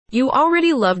You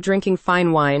already love drinking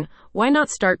fine wine. Why not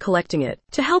start collecting it?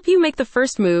 To help you make the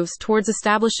first moves towards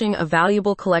establishing a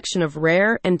valuable collection of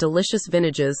rare and delicious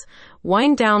vintages,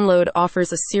 Wine Download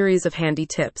offers a series of handy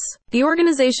tips. The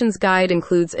organization's guide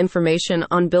includes information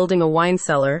on building a wine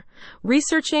cellar,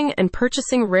 researching and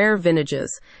purchasing rare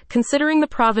vintages, considering the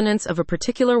provenance of a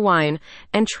particular wine,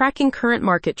 and tracking current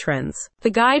market trends.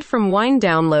 The guide from Wine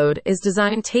Download is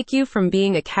designed to take you from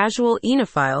being a casual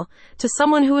enophile to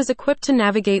someone who is equipped to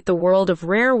navigate the world of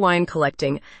rare wine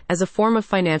collecting as a form of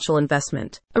financial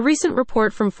investment. A recent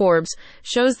report from Forbes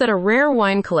shows that a rare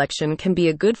wine collection can be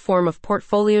a good form of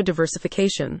portfolio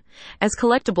diversification, as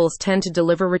collectibles tend to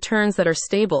deliver returns that are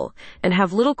stable and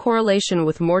have little correlation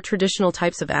with more traditional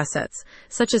types of assets,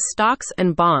 such as stocks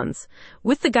and bonds.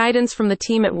 With the guidance from the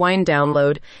team at Wine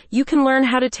Download, you can learn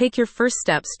how to take your first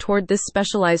steps toward this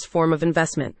specialized form of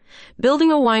investment.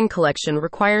 Building a wine collection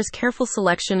requires careful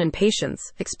selection and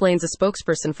patience, explains a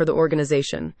spokesperson for the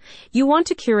organization. You want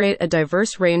to curate a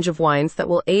diverse range of wines that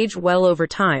will age well over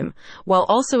time, while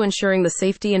also ensuring the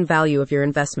safety and value of your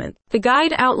investment. The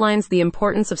guide outlines the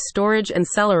importance of storage and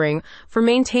cellaring for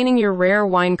maintaining your rare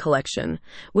wine collection,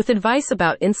 with advice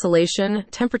about insulation,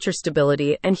 temperature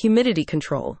stability, and humidity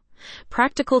control.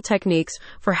 Practical techniques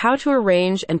for how to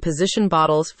arrange and position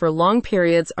bottles for long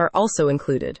periods are also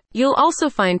included. You'll also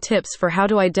find tips for how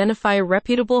to identify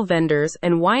reputable vendors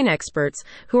and wine experts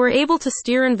who are able to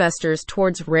steer investors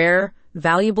towards rare,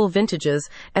 valuable vintages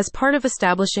as part of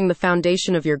establishing the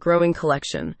foundation of your growing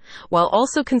collection, while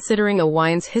also considering a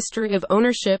wine's history of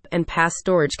ownership and past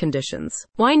storage conditions.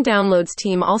 Wine Download's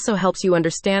team also helps you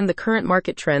understand the current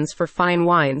market trends for fine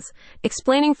wines,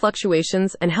 explaining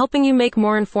fluctuations and helping you make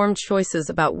more informed choices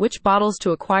about which bottles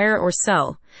to acquire or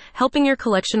sell, helping your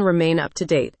collection remain up to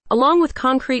date. Along with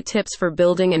concrete tips for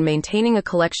building and maintaining a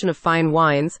collection of fine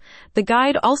wines, the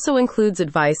guide also includes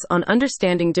advice on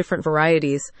understanding different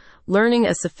varieties, learning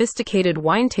a sophisticated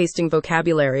wine tasting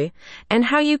vocabulary, and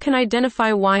how you can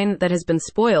identify wine that has been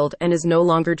spoiled and is no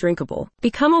longer drinkable.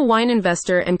 Become a wine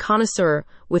investor and connoisseur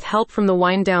with help from the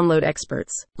Wine Download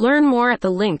experts. Learn more at the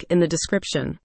link in the description.